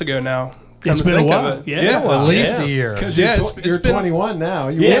 12 months ago now. It's Come to been a think of while. it. Yeah. Yeah. At least Yeah. a year. Yeah, You're been 21 now.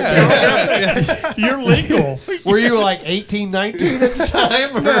 You Yeah. You're legal. Were you like 18, 19 at the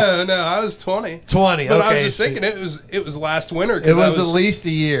time? Or? No, I was 20. 20. But okay. I was just thinking it was last winter It because was at least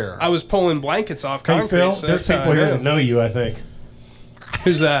a year. I was pulling blankets off Hey concrete. Phil, so there's that's how people I here know. that know you. I think.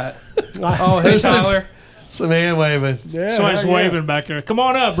 Who's that? Oh, Hey, Tyler. Some hand waving. Somebody's waving back there. Come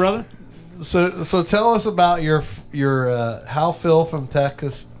on up, brother. So tell us about your how Phil from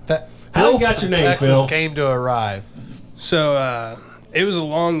Texas. How you Phil got from your name, Texas Phil? came to arrive. So it was a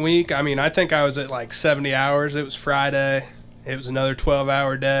long week. I mean, I think I was at like 70 hours. It was Friday. It was another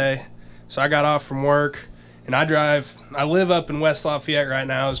 12-hour day. So I got off from work, And I live up in West Lafayette right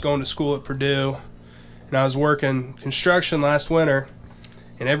now. I was going to school at Purdue, and I was working construction last winter.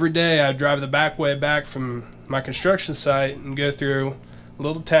 And every day I'd drive the back way back from my construction site and go through a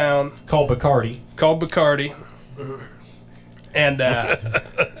little town Called Bacardi. And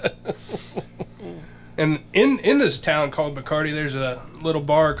and in this town called Bacardi, there's a little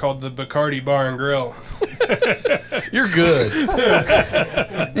bar called the Bacardi Bar and Grill. You're good.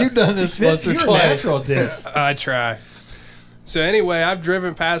 You've done this once or You're twice. natural at this. I try. So anyway, I've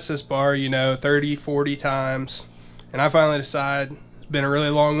driven past this bar, 30, 40 times. And I finally decide, it's been a really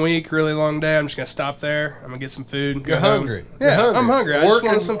long week, really long day. I'm just going to stop there. I'm going to get some food and go You're home. hungry. Yeah, You're I'm hungry. I just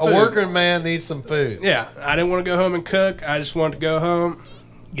wanted some food. A working man needs some food. Yeah, I didn't want to go home and cook. I just wanted to go home,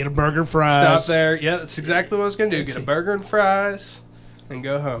 Get a burger, fries. stop there. Yeah, that's exactly what I was going to do. Get a burger and fries and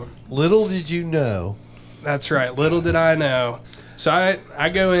go home. Little did you know. That's right. Little did I know. So I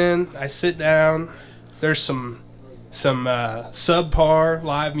go in, I sit down. There's some subpar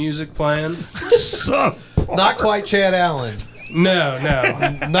live music playing. Not quite Chad Allen. No.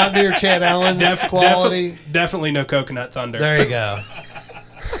 Not near Chad Allen's quality. Definitely no Coconut Thunder. There you go.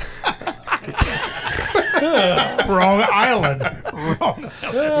 Wrong island.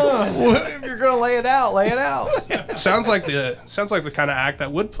 If you're gonna lay it out, lay it out. Sounds like the kind of act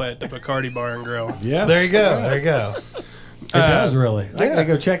that would play at the Bacardi Bar and Grill. Yeah. There you go. There you go. It does really. I gotta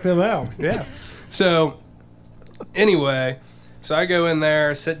go check them out. Yeah. So anyway, so I go in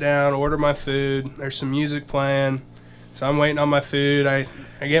there, sit down, order my food. There's some music playing. So I'm waiting on my food. I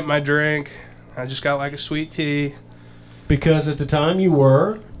get my drink. I just got like a sweet tea. Because at the time you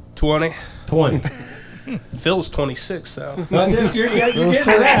were 20. 20. Phil's 26 though. You're getting to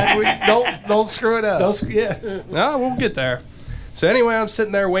that. Don't screw it up. No, we'll get there. So anyway, I'm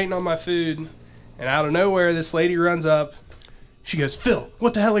sitting there waiting on my food, and out of nowhere, this lady runs up. She goes, "Phil,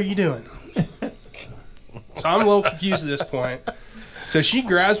 what the hell are you doing?" So I'm a little confused at this point. So she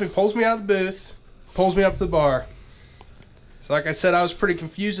grabs me, pulls me out of the booth, pulls me up to the bar. So like I said, I was pretty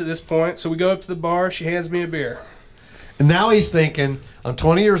confused at this point. So we go up to the bar. She hands me a beer. And now he's thinking, I'm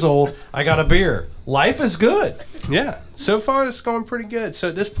 20 years old. I got a beer. Life is good. Yeah. So far, it's going pretty good. So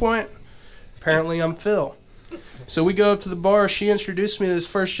at this point, apparently I'm Phil. So we go up to the bar. She introduced me to this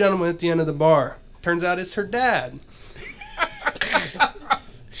first gentleman at the end of the bar. Turns out it's her dad.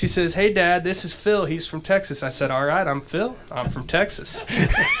 She says, "Hey, Dad, this is Phil. He's from Texas." I said, "All right, I'm Phil. I'm from Texas."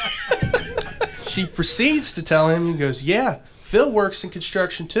 She proceeds to tell him, he goes, "Yeah, Phil works in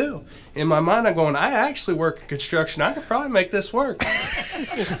construction too." In my mind, I'm going, I actually work in construction. I could probably make this work.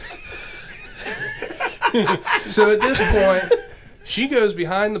 So at this point, she goes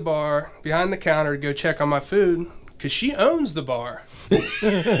behind the bar, behind the counter to go check on my food because she owns the bar.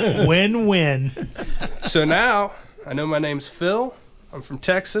 Win-win. So now I know my name's Phil. I'm from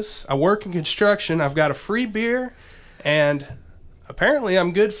Texas. I work in construction. I've got a free beer, and apparently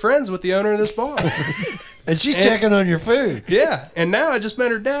I'm good friends with the owner of this bar. And she's checking on your food. Yeah, and now I just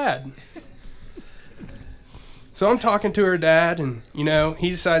met her dad. So I'm talking to her dad, and, he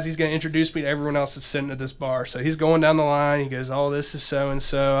decides he's going to introduce me to everyone else that's sitting at this bar. So he's going down the line. He goes, "Oh, this is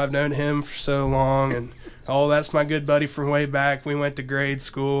so-and-so. I've known him for so long, and, oh, that's my good buddy from way back. We went to grade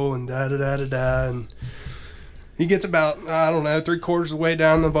school, and da-da-da-da-da." And he gets about, 3/4 of the way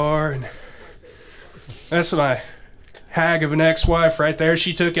down the bar, and that's my hag of an ex-wife right there.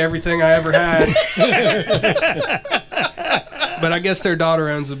 She took everything I ever had. But I guess their daughter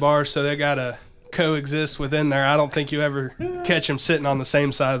owns the bar, so they got to coexist within there. I don't think you ever catch them sitting on the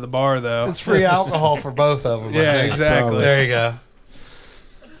same side of the bar, though. It's free alcohol for both of them. Yeah, exactly. There you go.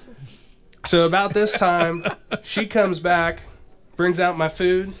 So about this time, she comes back, brings out my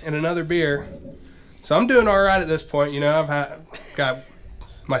food and another beer. So I'm doing all right at this point. I've got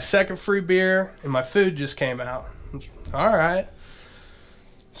my second free beer, and my food just came out. All right.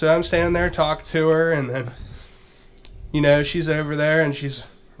 So I'm standing there talking to her, and then, she's over there, and she's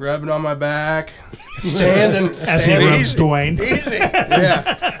rubbing on my back. Standing. As he rubs Dwayne. Easy.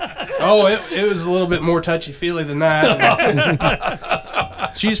 Yeah. Oh, it was a little bit more touchy-feely than that.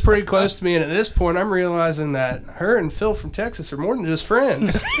 She's pretty close to me, and at this point, I'm realizing that her and Phil from Texas are more than just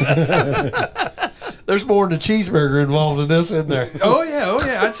friends. There's more than a cheeseburger involved in this, isn't there? Oh,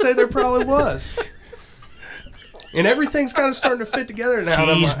 yeah. I'd say there probably was. And everything's kind of starting to fit together now.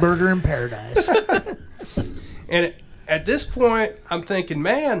 Cheeseburger in paradise. And at this point, I'm thinking,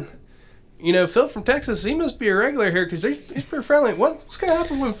 man, Phil from Texas, he must be a regular here because he's pretty friendly. What's going to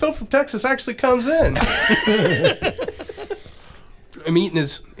happen when Phil from Texas actually comes in? I'm eating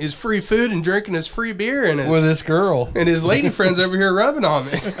his free food and drinking his free beer and with this girl. And his lady friends over here rubbing on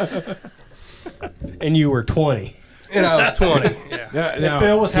me. And you were 20. And I was 20. Yeah. And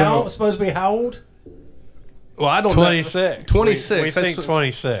Phil was supposed to be how old? Well, I don't 26. know. 26. We think That's-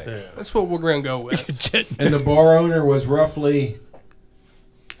 26. That's what we're going to go with. And the bar owner was roughly.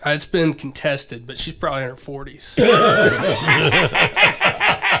 It's been contested, but she's probably in her 40s.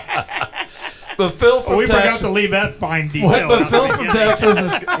 But Phil from we forgot Texas, to leave that fine detail. but out Phil there. from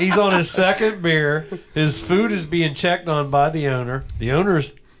Texas, he's on his second beer. His food is being checked on by the owner. The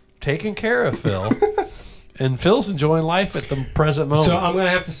owner's taking care of Phil. And Phil's enjoying life at the present moment. So I'm going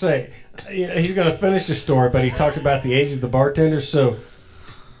to have to say, he's going to finish the story, but he talked about the age of the bartender. So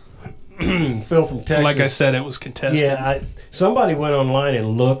Phil from Texas. Like I said, it was contested. Yeah, somebody went online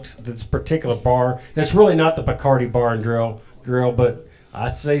and looked at this particular bar. That's really not the Bacardi Bar and Grill, but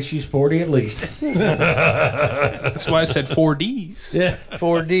I'd say she's 40 at least. That's why I said 4 Ds. Yeah,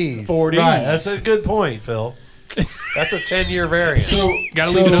 4 Ds. 4 Ds. Right, that's a good point, Phil. That's a 10-year variant. So Got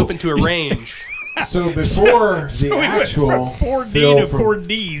to leave it open to a range. So before the actual 4D Phil to from-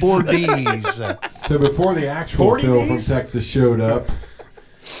 4Ds. 4 Ds. So before the actual 40 Phil from Ds? Texas showed up,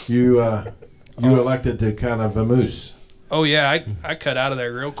 you elected to kind of vamoose. Oh, yeah, I cut out of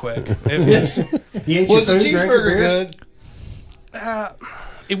there real quick. It was, Was the cheeseburger good?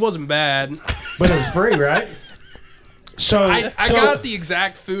 it wasn't bad. But it was free, right? So I got the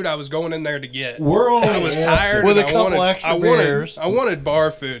exact food I was going in there to get. We're only I was asking- tired With and a couple extra beers. I wanted bar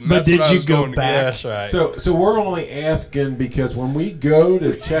food. And But that's did what I you was go going to back? get. That's right. So we're only asking because when we go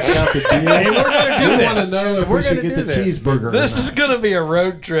to check out the deal, we want to know if We're we should gonna get do the this. cheeseburger. or This not. is going to be a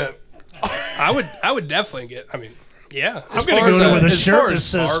road trip. I would definitely get. I mean, yeah. I'm going to go there with a shirt that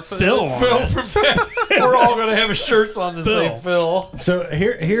says bar food- Phil on it. From Texas. We're all going to have shirts on that say Phil. So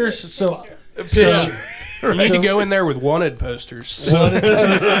here's so. You need to go in there with wanted posters.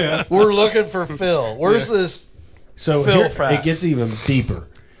 We're looking for Phil. Where's this? So Phil here, fact. it gets even deeper.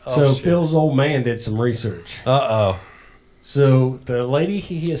 Oh, so shit. Phil's old man did some research. Uh-oh. So the lady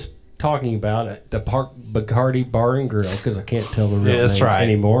he is talking about at the Bacardi Bar and Grill, because I can't tell the real Yeah, that's name right.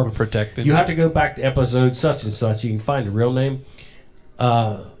 anymore. We're protected. You have to go back to episode such and such. You can find the real name.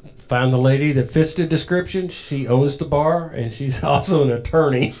 Found the lady that fits the description. She owns the bar, and she's also an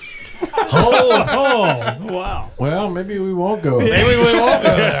attorney. Oh, wow. Well, maybe we won't go. Maybe we won't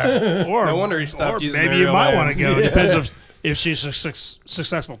go there. Or, No wonder he stopped or using maybe the you real might name. want to go. It depends if she's a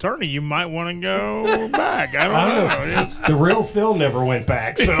successful attorney, you might want to go back. I don't know. It's- The real Phil never went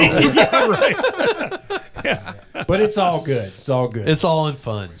back, so but it's all good. It's all good. It's all in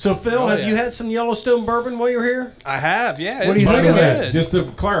fun. So Phil, Oh, have yeah. you had some Yellowstone bourbon while you were here? I have, yeah. What do you it's think of pretty that? good. Just to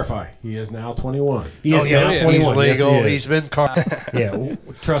clarify, he is now 21. He is yeah, now yeah. 21. He's legal. Yes, he He's is. been Yeah,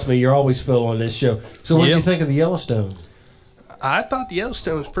 trust me, you're always Phil on this show. So what did Yep. you think of the Yellowstone? I thought the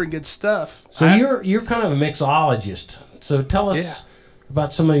Yellowstone was pretty good stuff. So I- you're kind of a mixologist. So tell us Yeah.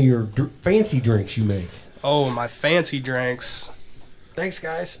 about some of your fancy drinks you make. Oh, my fancy drinks. Thanks,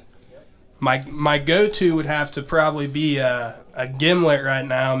 guys. My go-to would have to probably be a gimlet right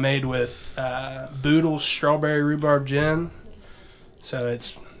now made with Boodle's strawberry rhubarb gin. So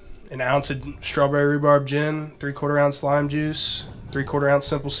it's an ounce of strawberry rhubarb gin, 3/4 ounce lime juice, 3/4 ounce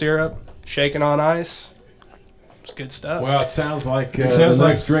simple syrup, shaken on ice. It's good stuff. Well, it sounds like sounds the like-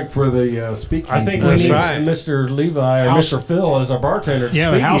 next drink for the speakeasy. I think we That's need right. Mr. Levi or House- Mr. Phil as our bartender. to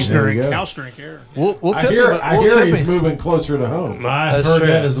Yeah, speak house to you. There you drink. go. House drink here. We'll I tip hear, him- I we'll hear tip he's him. moving closer to home. I've That's heard true.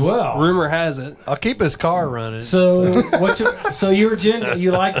 that as well. Rumor has it. I'll keep his car running. So so you're gin.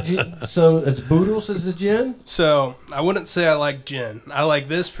 You like gin? So it's Boodles as the gin. So I wouldn't say I like gin. I like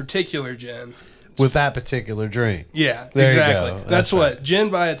this particular gin. with that particular drink. Yeah, There you exactly. go. That's That's what gin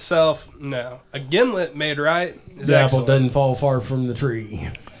by itself. No, a gimlet made right is The apple excellent. doesn't fall far from the tree.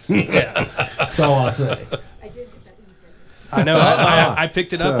 Yeah, That's all I say. I know. I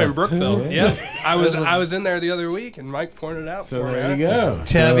picked it up So, in Brookville. yeah. Yeah, I was in there the other week, and Mike pointed it out So for there me. you go.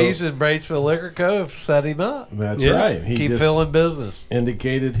 Tabby's and Batesville Liquor Cove set him up. That's Yeah. right. He Keep just Phil in business.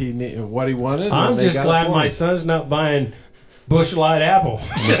 indicated what he wanted. and I'm they just got it glad for my him. son's not buying Bush Light apple.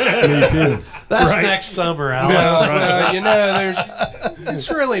 Me too. That's Right. next summer, Al. No, you know, it's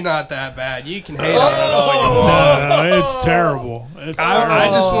really not that bad. You can hate on it all you want. No, it's terrible. It's I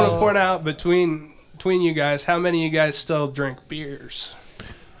just want to point out between you guys, how many of you guys still drink beers?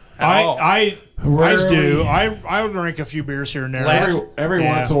 At all? I Rarely. do. I'll drink a few beers here and there. Every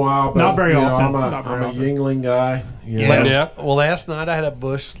Yeah. once in a while, but Not very you know, often. I'm a, Not very I'm a often. Yingling guy. You Yeah. know. Yeah. Well, last night I had a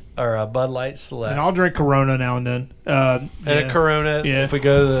Bush or a Bud Light Select And I'll drink Corona now and then. and a Corona. Yeah. If we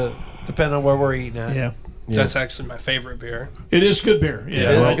go to the, depending on where we're eating at. Yeah, That's actually my favorite beer. it is good beer.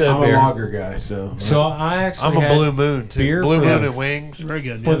 Yeah, It is a good I'm beer. a lager guy, so So I actually I'm a had Blue Moon too. beer Blue for- Moon and wings. very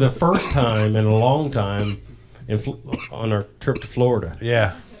good. for yeah. the first time in a long time on our trip to Florida.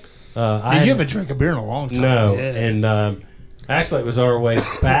 Yeah. I you had- haven't drank a beer in a long time. No, Yeah. and actually it was on our way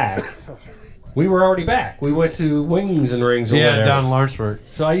back. we were already back. We went to Wings and Rings. Or Yeah, whatever. down in Lawrenceburg.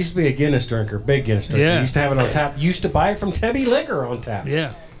 So I used to be a Guinness drinker, big Guinness drinker. Yeah. Used to have it on tap. Used to buy it from Tebby Liquor on tap.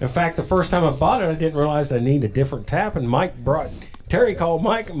 Yeah. In fact, the first time I bought it, I didn't realize I needed a different tap, and Terry called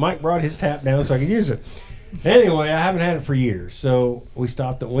Mike, and Mike brought his tap down so I could use it. Anyway, I haven't had it for years, so we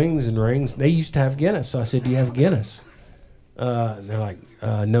stopped at Wings and Rings. They used to have Guinness, so I said, "Do you have Guinness?" They're like,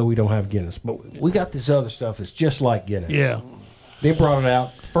 "No, we don't have Guinness, but we got this other stuff that's just like Guinness." Yeah. They brought it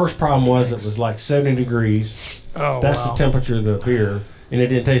out. First problem was it was like 70 degrees. Oh, That's wow. the temperature of the beer, and it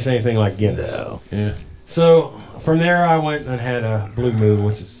didn't taste anything like Guinness. No. Yeah. So from there, I went and had a Blue Moon,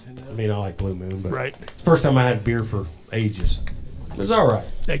 which is, I mean, I like Blue Moon, but Right. first time I had beer for ages. It was all right.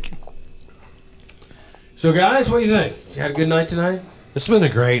 Thank you. So, guys, what do you think? You had a good night tonight? It's been a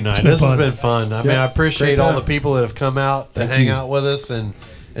great night. been This fun. has been fun. I mean, I appreciate Great all time. the people that have come out to Thank hang you. out with us and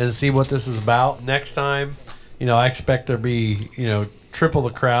see what this is about. Next time, I expect there be, triple the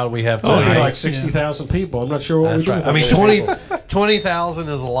crowd we have Oh, tonight. like 60,000 people. I'm not sure what That's we do. right. I mean, 20,000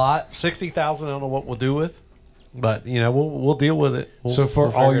 is a lot. 60,000, I don't know what we'll do with, but we'll deal with it. So for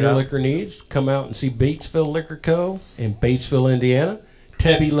we'll all figure it your out. liquor needs, come out and see Batesville Liquor Co. in Batesville, Indiana.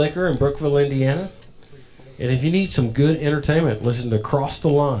 Tebby Liquor in Brookville, Indiana. And if you need some good entertainment, listen to Cross the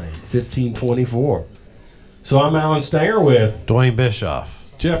Line 1524. So I'm Alan Stanger with Dwayne Bischoff,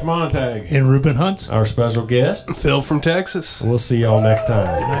 Jeff Montag, And Reuben Hunt. our special guest. Phil from Texas. We'll see y'all next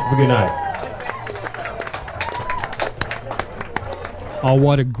time. Have a good night. Oh,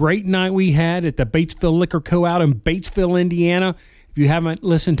 what a great night we had at the Batesville Liquor Co. out in Batesville, Indiana. If you haven't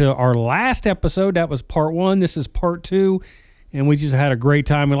listened to our last episode, that was part 1. This is part 2. And we just had a great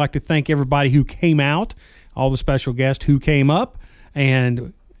time. We'd like to thank everybody who came out, all the special guests who came up.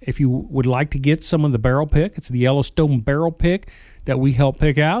 And if you would like to get some of the barrel pick, it's the Yellowstone barrel pick that we help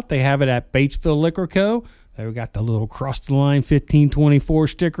pick out. They have it at Batesville Liquor Co. They've got the little Cross the Line 1524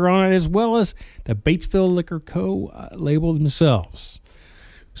 sticker on it, as well as the Batesville Liquor Co. Label themselves.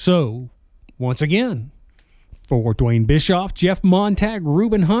 So, once again, for Dwayne Bischoff, Jeff Montag,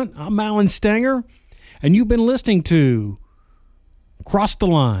 Reuben Hunt, I'm Alan Stanger, and you've been listening to Cross the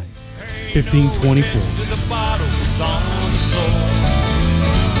Line 1524. The bottles on the floor.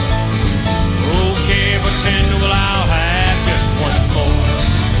 Okay, pretend well I'll have just one more.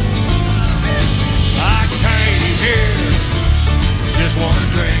 I came here just one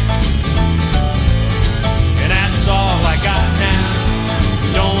drink, and that's all I got now.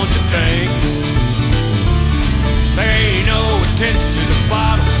 Don't you think? There ain't no attention to the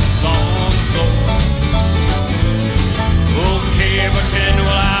bottles on the floor. Okay, pretend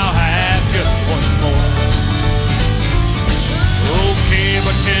well I'll have just one more. Okay,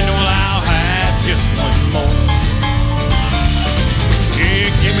 pretend well I'll have just one more.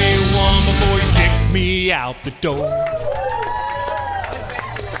 Yeah, give me one before you kick me out the door.